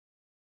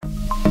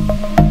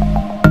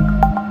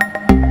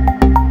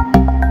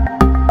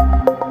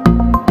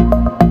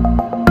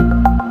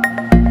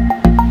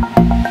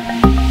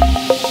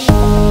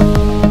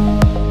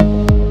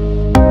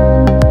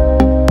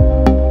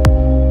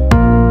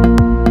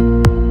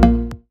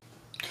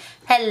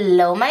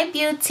Hello my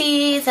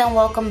beauties and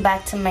welcome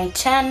back to my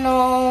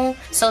channel.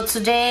 So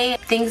today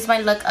things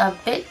might look a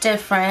bit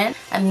different.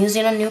 I'm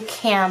using a new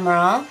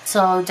camera,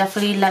 so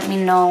definitely let me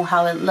know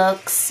how it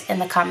looks in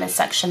the comment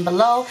section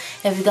below.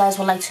 If you guys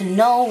would like to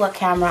know what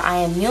camera I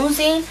am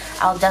using,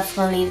 I'll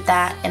definitely leave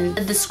that in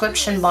the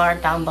description bar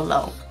down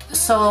below.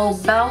 So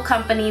Belle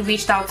company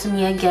reached out to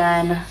me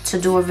again to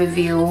do a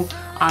review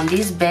on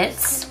these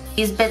bits.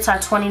 These bits are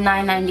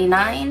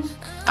 $29.99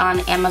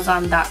 on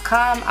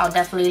Amazon.com. I'll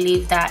definitely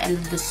leave that in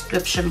the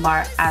description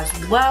bar as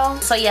well.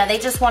 So yeah, they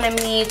just wanted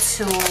me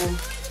to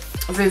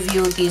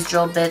review these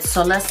drill bits.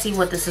 So let's see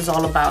what this is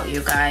all about,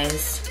 you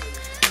guys.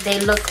 They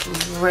look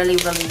really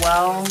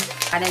well.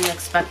 I didn't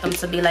expect them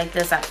to be like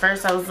this. At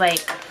first I was like,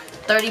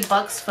 30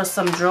 bucks for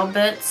some drill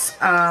bits.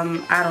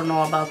 I don't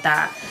know about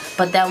that.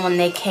 But then when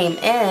they came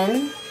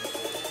in,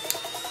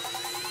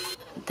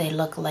 they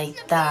look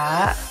like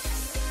that.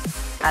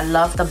 I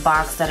love the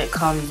box that it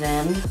comes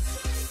in.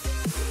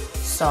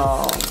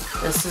 So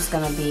this is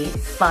gonna be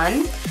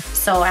fun.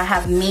 So I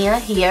have Mia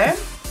here,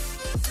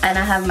 and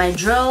I have my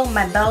drill,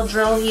 my Belle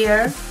drill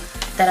here,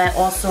 that I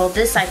also,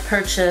 this I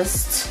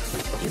purchased.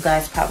 You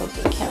guys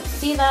probably can't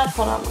see that.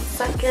 Hold on one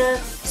second.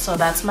 So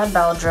that's my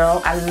Belle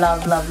drill. I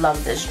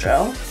love this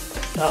drill.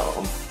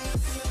 So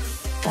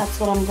that's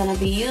what I'm gonna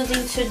be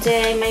using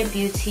today, my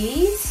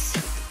beauties.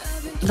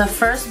 The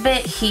first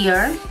bit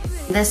here,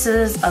 this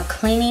is a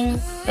cleaning,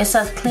 it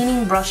says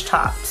cleaning brush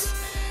tops.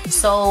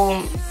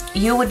 So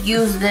you would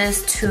use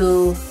this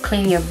to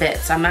clean your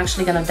bits. I'm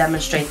actually gonna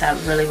demonstrate that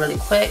really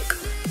quick.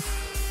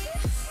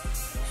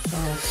 So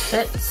it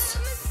fits.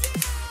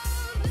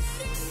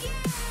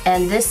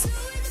 And this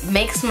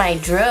makes my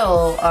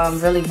drill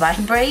really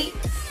vibrate,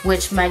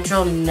 which my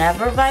drill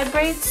never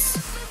vibrates.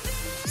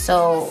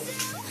 So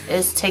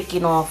it's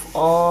taking off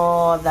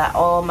all that.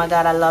 Oh my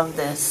god, I love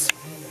this.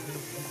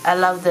 I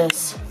love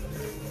this.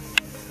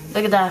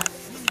 Look at that.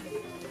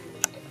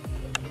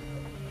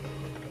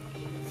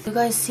 You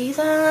guys see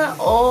that?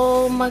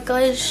 Oh my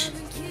gosh.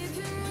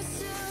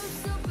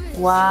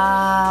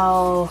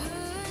 Wow.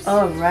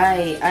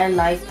 Alright, I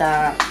like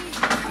that.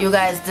 You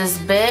guys, this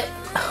bit,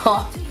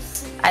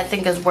 I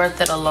think is worth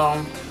it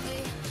alone.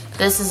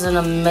 This is an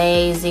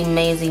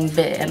amazing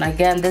bit. And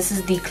again, this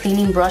is the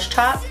cleaning brush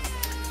top.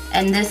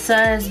 And this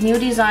says new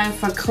design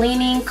for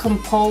cleaning,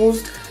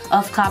 composed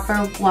of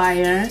copper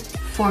wire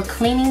for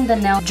cleaning the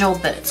nail drill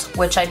bits,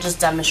 which I just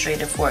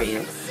demonstrated for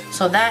you.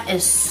 So that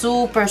is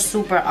super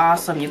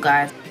awesome, you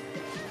guys.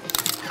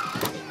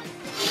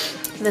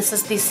 This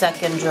is the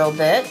second drill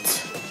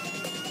bit.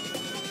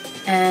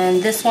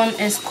 And this one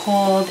is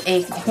called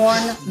a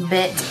corn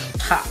bit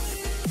top.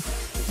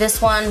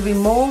 This one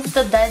removes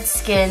the dead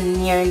skin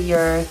near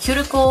your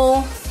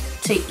cuticle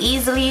to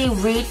easily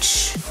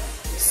reach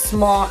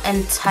small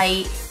and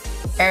tight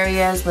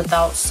areas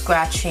without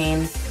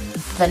scratching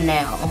the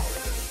nail.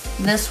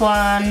 This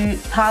one,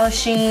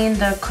 polishing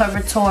the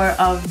curvature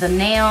of the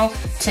nail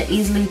to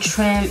easily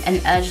trim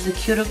and edge the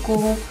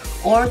cuticle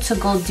or to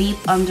go deep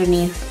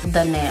underneath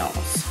the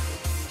nails.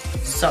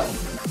 So,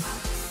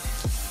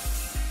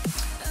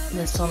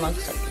 this one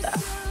looks like that.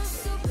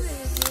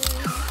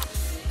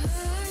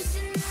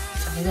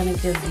 So I'm gonna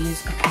give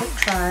these a quick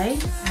try.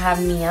 I have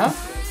Mia.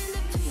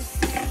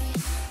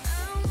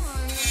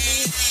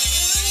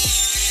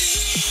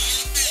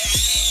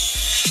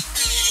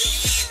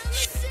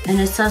 And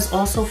it says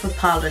also for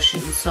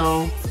polishing,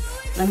 so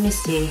let me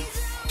see.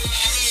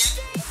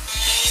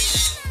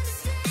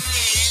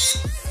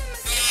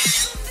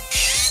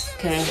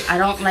 Okay, I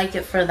don't like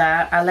it for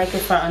that. I like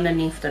it for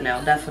underneath the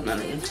nail,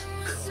 definitely.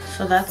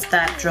 So that's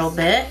that drill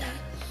bit.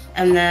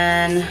 And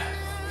then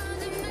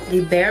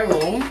the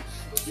barrel,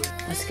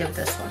 let's give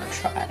this one a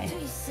try.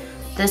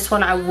 This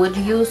one I would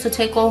use to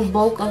take off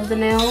bulk of the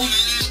nail.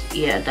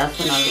 Yeah,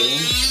 definitely.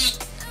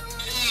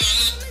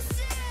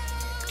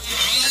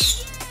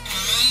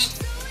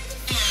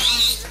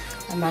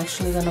 I'm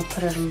actually gonna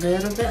put it a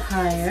little bit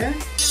higher.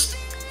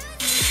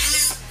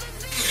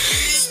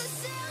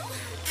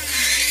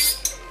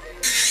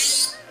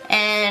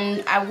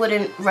 And I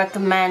wouldn't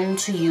recommend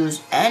to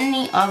use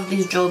any of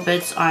these drill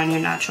bits on your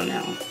natural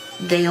nail.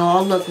 They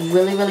all look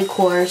really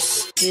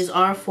coarse. These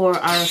are for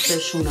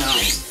artificial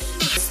nails.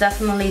 It's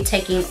definitely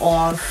taking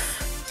off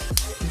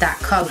that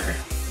color.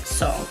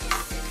 So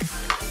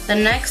the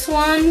next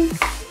one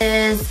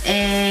is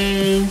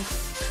a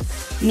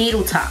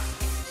needle top.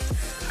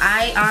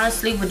 I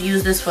honestly would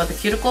use this for the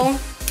cuticle.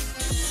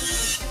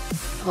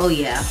 Oh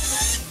yeah.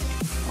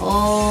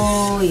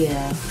 Oh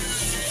yeah.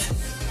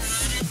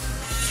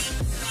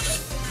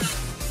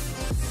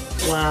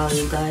 Wow,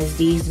 you guys,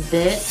 these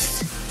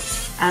bits,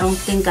 I don't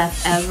think I've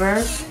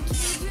ever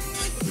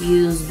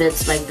used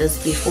bits like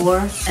this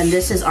before. And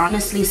this is,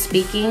 honestly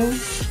speaking,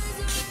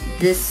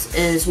 this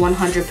is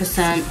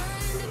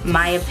 100%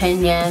 my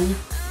opinion.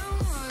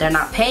 They're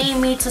not paying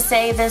me to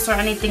say this or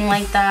anything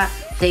like that.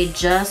 They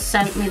just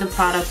sent me the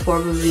product for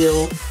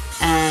review,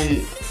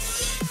 and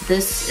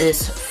this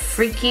is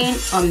freaking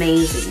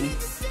amazing.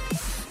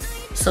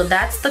 So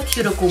that's the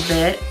cuticle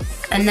bit.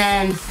 And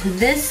then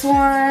this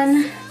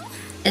one,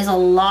 is a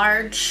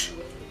large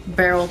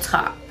barrel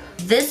top.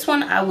 This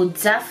one I would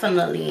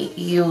definitely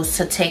use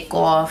to take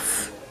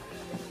off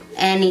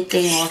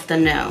anything off the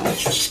nail.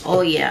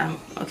 Oh yeah.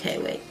 Okay,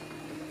 wait.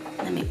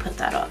 Let me put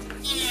that up.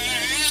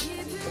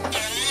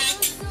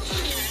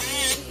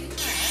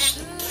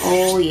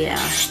 Oh yeah.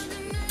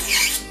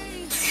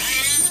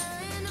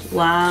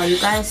 Wow, you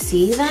guys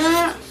see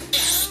that?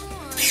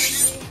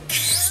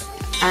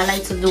 I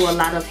like to do a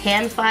lot of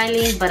hand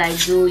filing, but I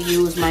do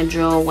use my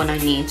drill when I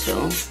need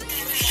to.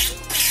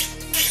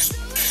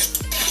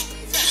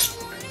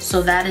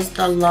 So that is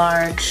the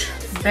large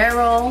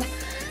barrel.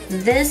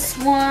 This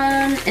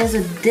one is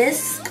a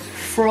disc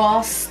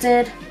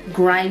frosted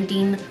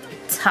grinding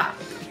top.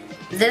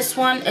 This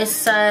one, it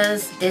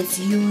says it's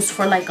used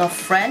for like a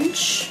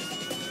French.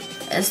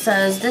 It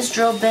says this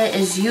drill bit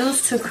is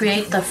used to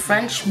create the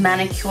French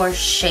manicure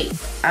shape.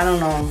 I don't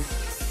know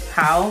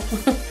how.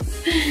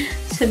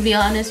 To be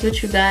honest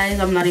with you guys,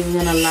 I'm not even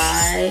gonna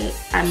lie.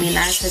 I mean,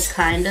 I could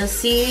kind of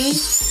see.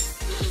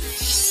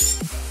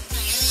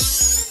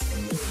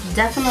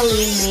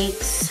 Definitely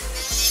makes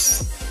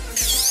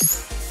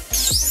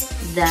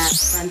that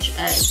French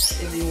edge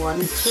if you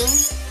wanted to.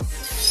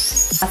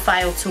 I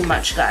filed too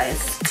much,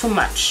 guys. Too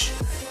much.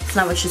 It's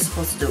not what you're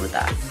supposed to do with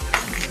that.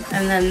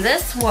 And then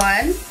this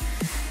one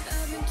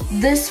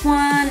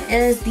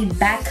is the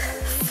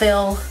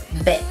backfill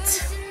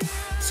bit.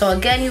 So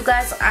again, you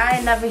guys,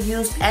 I never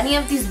used any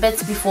of these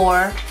bits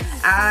before.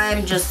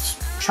 I'm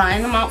just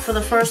trying them out for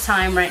the first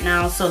time right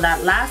now. So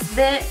that last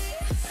bit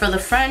for the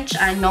French,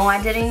 I know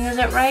I didn't use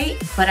it right,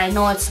 but I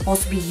know it's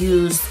supposed to be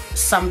used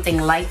something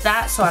like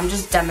that. So I'm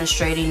just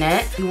demonstrating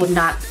it. You would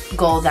not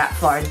go that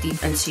far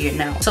deep into your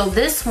nail. So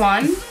this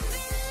one,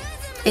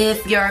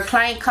 if your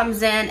client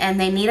comes in and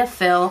they need a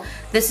fill,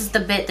 this is the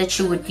bit that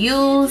you would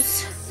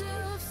use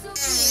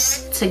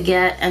to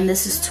get, and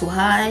this is too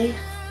high.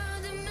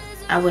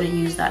 I wouldn't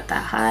use that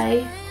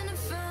high,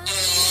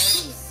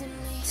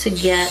 to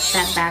get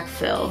that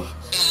backfill.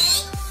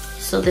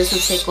 So this will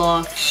take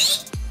off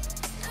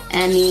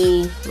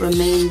any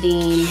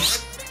remaining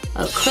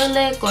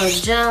acrylic or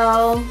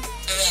gel,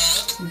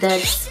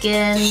 dead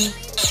skin.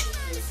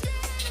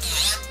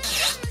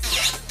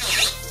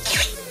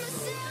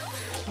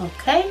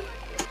 Okay.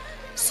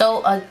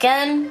 So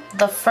again,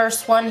 the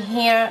first one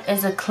here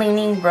is a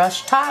cleaning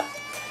brush top.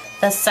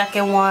 The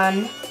second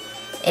one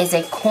is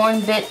a corn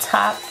bit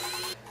top.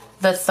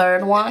 The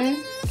third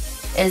one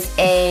is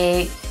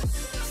a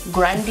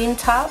grinding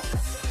top.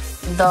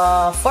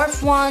 The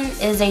fourth one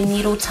is a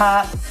needle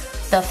top.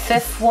 The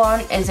fifth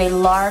one is a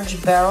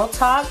large barrel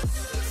top.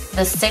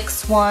 The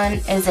sixth one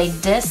is a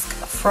disc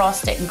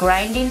frosted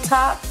grinding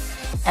top.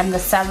 And the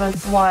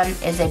seventh one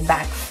is a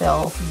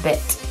backfill bit.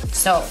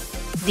 So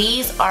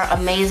these are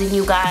amazing,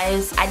 you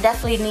guys. I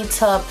definitely need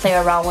to play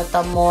around with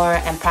them more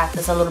and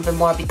practice a little bit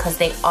more because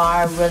they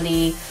are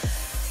really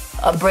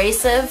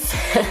abrasive.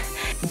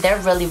 They're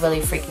really, really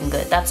freaking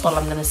good. That's all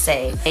I'm gonna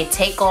say. They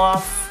take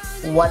off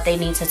what they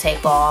need to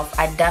take off.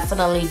 I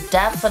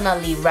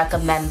definitely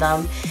recommend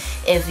them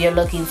if you're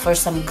looking for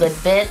some good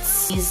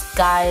bits. These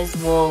guys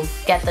will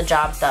get the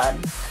job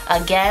done.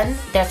 Again,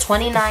 they're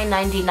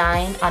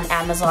 $29.99 on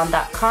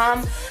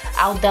Amazon.com.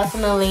 I'll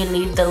definitely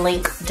leave the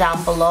link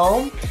down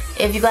below.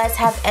 If you guys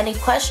have any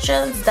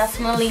questions,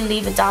 definitely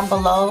leave it down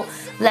below.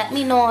 Let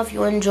me know if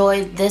you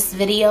enjoyed this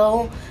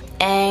video.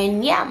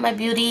 And yeah, my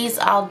beauties,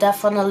 I'll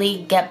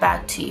definitely get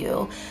back to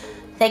you.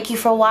 Thank you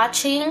for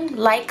watching.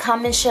 Like,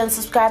 comment, share, and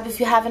subscribe if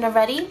you haven't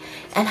already.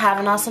 And have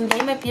an awesome day,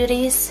 my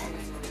beauties.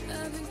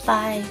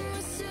 Bye.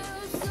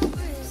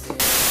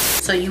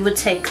 So you would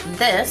take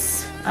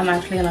this. I'm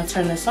actually gonna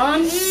turn this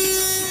on.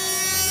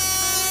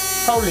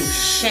 Holy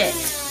shit.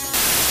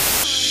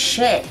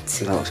 Shit.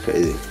 That was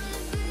crazy.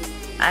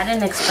 I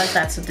didn't expect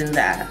that to do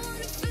that.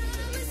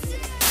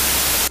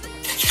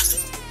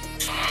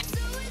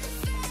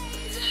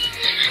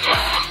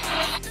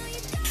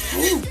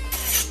 Ooh.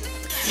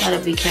 Gotta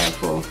be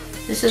careful.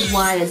 This is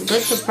why it's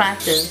good to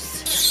practice.